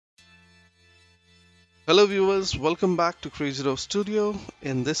Hello viewers, welcome back to Crazy Dove Studio.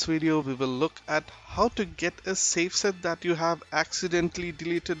 In this video we will look at how to get a save set that you have accidentally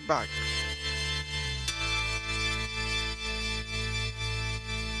deleted back.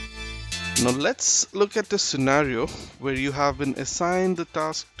 Now let's look at a scenario where you have been assigned the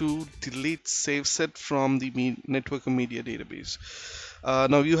task to delete save set from the network media database.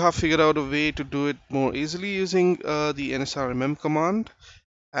 Now you have figured out a way to do it more easily using the nsrmm command,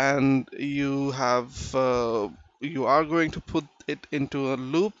 and you are going to put it into a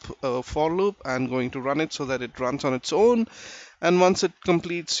loop, a for loop, and going to run it so that it runs on its own. And once it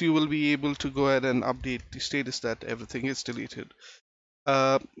completes, you will be able to go ahead and update the status that everything is deleted.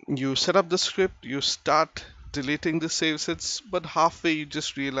 You set up the script, you start deleting the save sets, but halfway you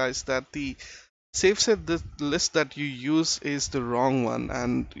just realize that the save set the list that you use is the wrong one,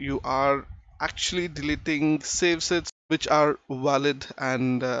 and you are actually deleting save sets which are valid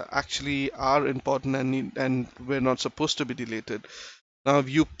and actually are important and were not supposed to be deleted. Now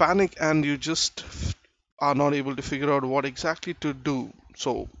you panic and you just are not able to figure out what exactly to do.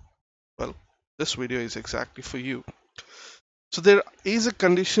 So, well, this video is exactly for you. So there is a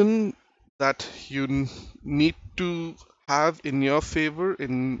condition that you need to have in your favor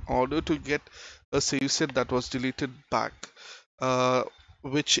in order to get a save set that was deleted back, uh,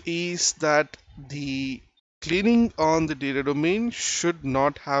 which is that the cleaning on the data domain should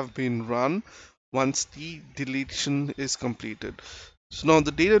not have been run once the deletion is completed. So now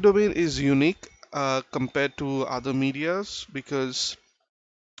the data domain is unique compared to other medias, because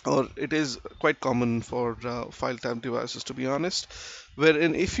or it is quite common for file type devices, to be honest,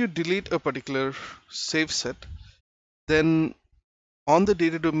 wherein if you delete a particular save set, then on the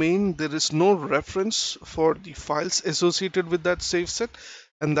data domain there is no reference for the files associated with that save set,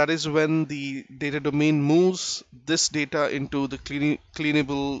 and that is when the data domain moves this data into the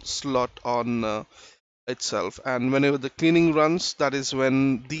cleanable slot on itself. And whenever the cleaning runs, that is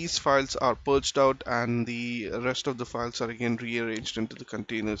when these files are purged out and the rest of the files are again rearranged into the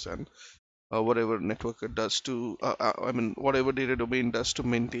containers, and whatever network it does to whatever data domain does to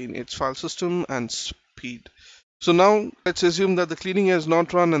maintain its file system and speed. So now let's assume that the cleaning has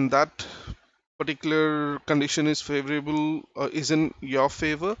not run and that particular condition is favorable, is in your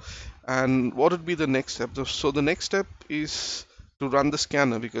favor. And what would be the next step? So the next step is to run the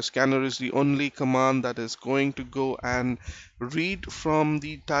scanner, because scanner is the only command that is going to go and read from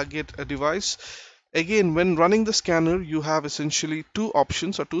the target device. Again, when running the scanner, you have essentially two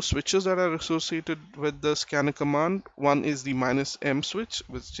options or two switches that are associated with the scanner command. One is the -m switch,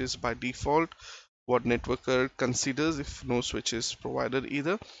 which is by default what networker considers if no switch is provided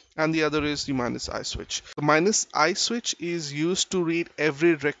either, and the other is the -i switch. The -i switch is used to read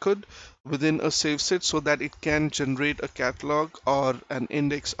every record within a save set so that it can generate a catalog or an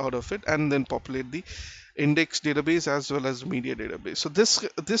index out of it and then populate the index database as well as media database. So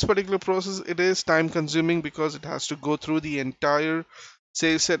this particular process, it is time consuming because it has to go through the entire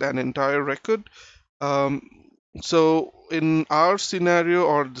save set and entire record. um, so in our scenario,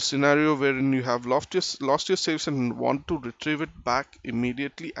 or the scenario wherein you have lost your save set and want to retrieve it back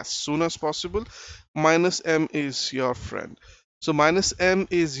immediately as soon as possible, -m is your friend. So -m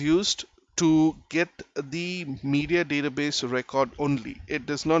is used to get the media database record only. It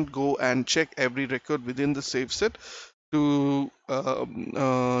does not go and check every record within the save set to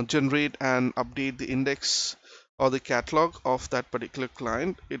generate and update the index or the catalog of that particular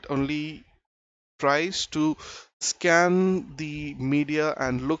client. It only tries to scan the media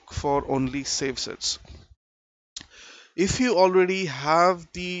and look for only save sets. If you already have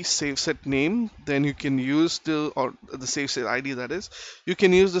the save set name, then you can use the save set ID, that is, you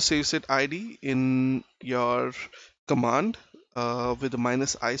can use the save set ID in your command with the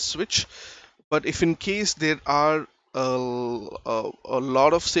 -i switch. But if in case there are a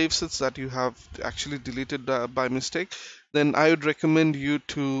lot of save sets that you have actually deleted by mistake, then I would recommend you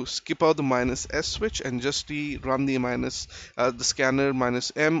to skip out the -s switch and just run the scanner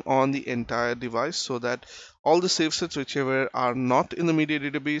 -m on the entire device, so that all the save sets whichever are not in the media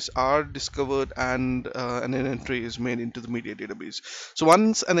database are discovered, and an entry is made into the media database. So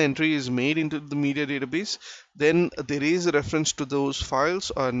once an entry is made into the media database, then there is a reference to those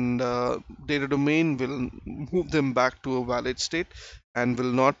files, and data domain will move them back to a valid state and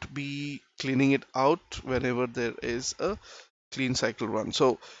will not be cleaning it out whenever there is a clean cycle run.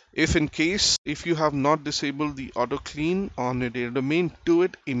 So if you have not disabled the auto clean on your data domain, do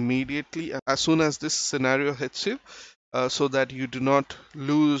it immediately as soon as this scenario hits you, so that you do not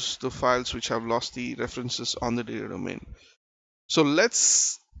lose the files which have lost the references on the data domain. So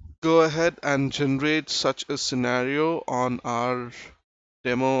let's go ahead and generate such a scenario on our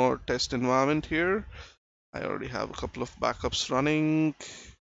demo or test environment here. I already have a couple of backups running.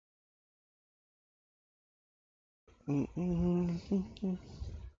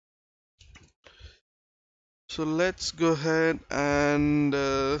 So let's go ahead and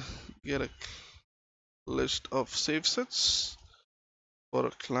get a list of save sets for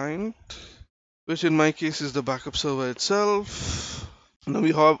a client, which in my case is the backup server itself. Now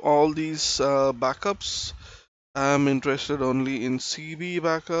we have all these backups. I'm interested only in CB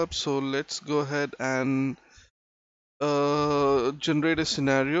backup, so let's go ahead and generate a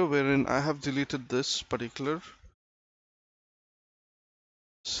scenario wherein I have deleted this particular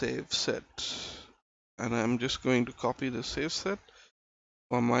save set, and I'm just going to copy the save set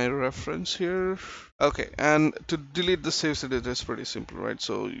for my reference here. Okay, and to delete the save set, it is pretty simple, right?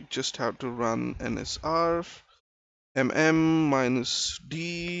 So you just have to run nsr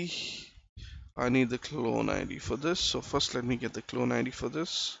 -d. I need the clone ID for this, so first let me get the clone ID for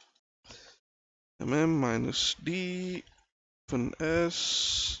this. -d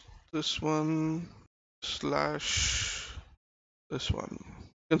s, this one, slash this one.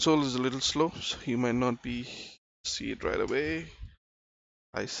 Console is a little slow, so you might not be see it right away.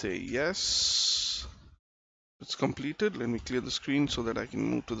 I say yes. It's completed. Let me clear the screen so that I can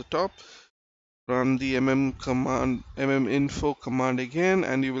move to the top. Run the mminfo command again,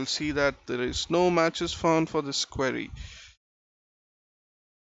 and you will see that there is no matches found for this query.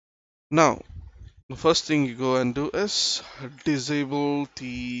 Now, the first thing you go and do is disable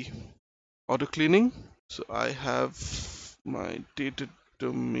the auto cleaning. So I have my data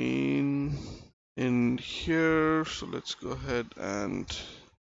domain in here. So let's go ahead and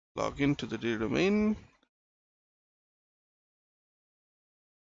log into the data domain.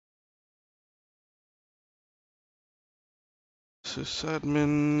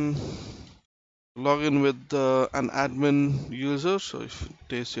 Sysadmin. Log in with an admin user. So if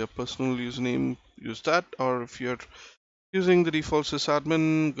it is your personal username, use that. Or if you're using the default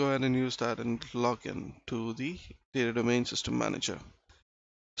sysadmin, go ahead and use that and log in to the data domain system manager.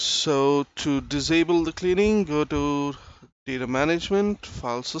 So to disable the cleaning, go to data management,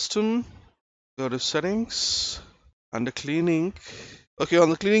 file system, go to settings, under cleaning. Okay, on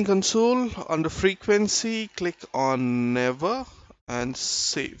the cleaning console, under frequency, click on never and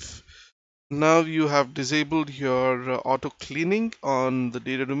save. Now you have disabled your auto cleaning on the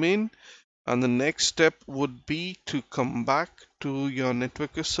data domain, and the next step would be to come back to your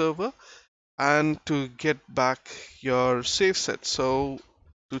network server and to get back your save set. So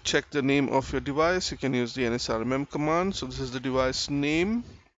to check the name of your device, you can use the nsrmm command. So this is the device name,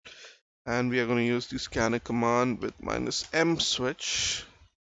 and we are going to use the scanner command with -m switch.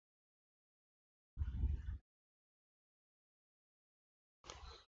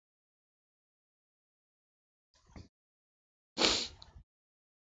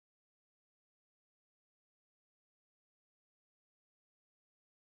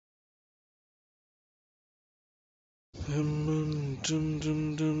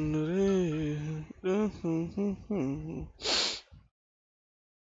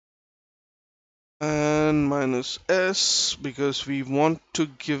 And -s because we want to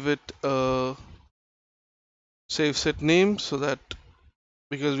give it a save set name, so that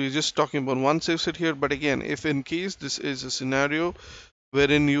because we're just talking about one save set here, but again, if in case this is a scenario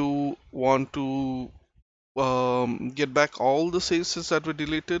wherein you want to get back all the save sets that were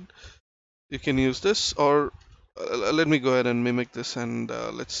deleted, you can use this. Or let me go ahead and mimic this, and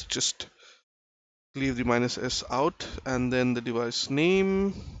let's just leave the -s out, and then the device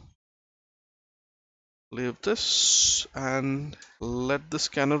name, leave this, and let the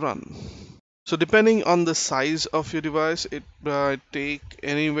scanner run. So depending on the size of your device, it take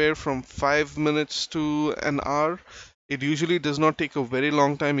anywhere from 5 minutes to an hour. It usually does not take a very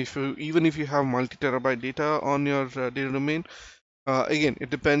long time even if you have multi-terabyte data on your data domain. Again, it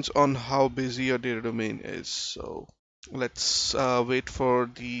depends on how busy your data domain is. So let's wait for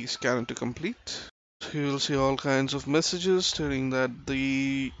the scanner to complete. So you'll see all kinds of messages stating that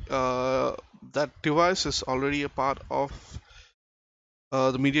that device is already a part of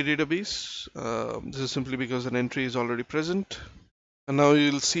the media database. This is simply because an entry is already present. And now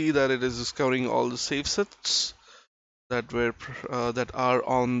you'll see that it is discovering all the save sets that are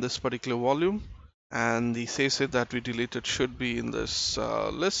on this particular volume. And the save set that we deleted should be in this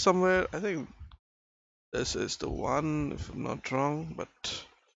list somewhere. I think this is the one, if I'm not wrong, but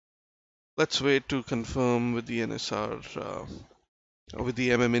let's wait to confirm with the NSR with the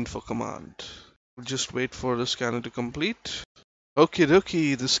mminfo command. We'll just wait for the scanner to complete. Okie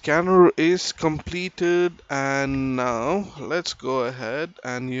dokie, the scanner is completed, and now let's go ahead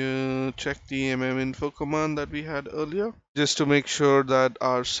and you check the mminfo command that we had earlier, just to make sure that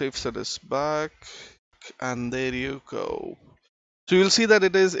our save set is back. and there you go. So you'll see that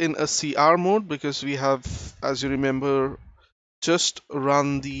it is in a CR mode because we have, as you remember, just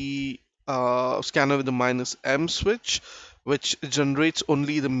run the scanner with the -m switch, which generates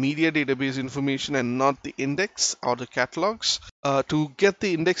only the media database information and not the index or the catalogs. To get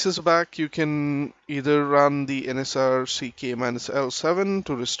the indexes back, you can either run the nsr ck-l7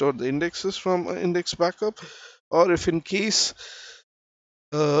 to restore the indexes from index backup, or if in case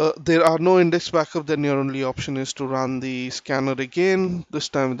there are no index backup, then your only option is to run the scanner again, this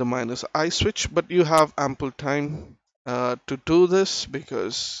time with the -I switch, but you have ample time to do this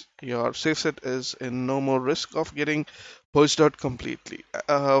because your saveset is in no more risk of getting purged out completely.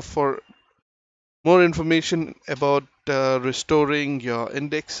 For more information about restoring your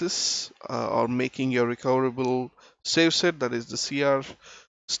indexes or making your recoverable saveset, that is the CR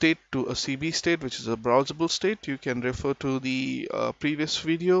state, to a CB state, which is a browsable state, you can refer to the previous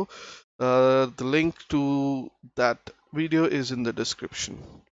video. The link to that video is in the description.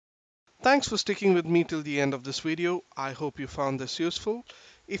 Thanks for sticking with me till the end of this video. I hope you found this useful.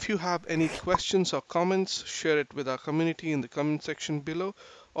 If you have any questions or comments, share it with our community in the comment section below,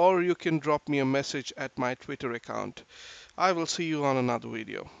 or you can drop me a message at my Twitter account. I will see you on another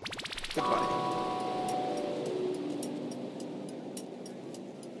video. Goodbye.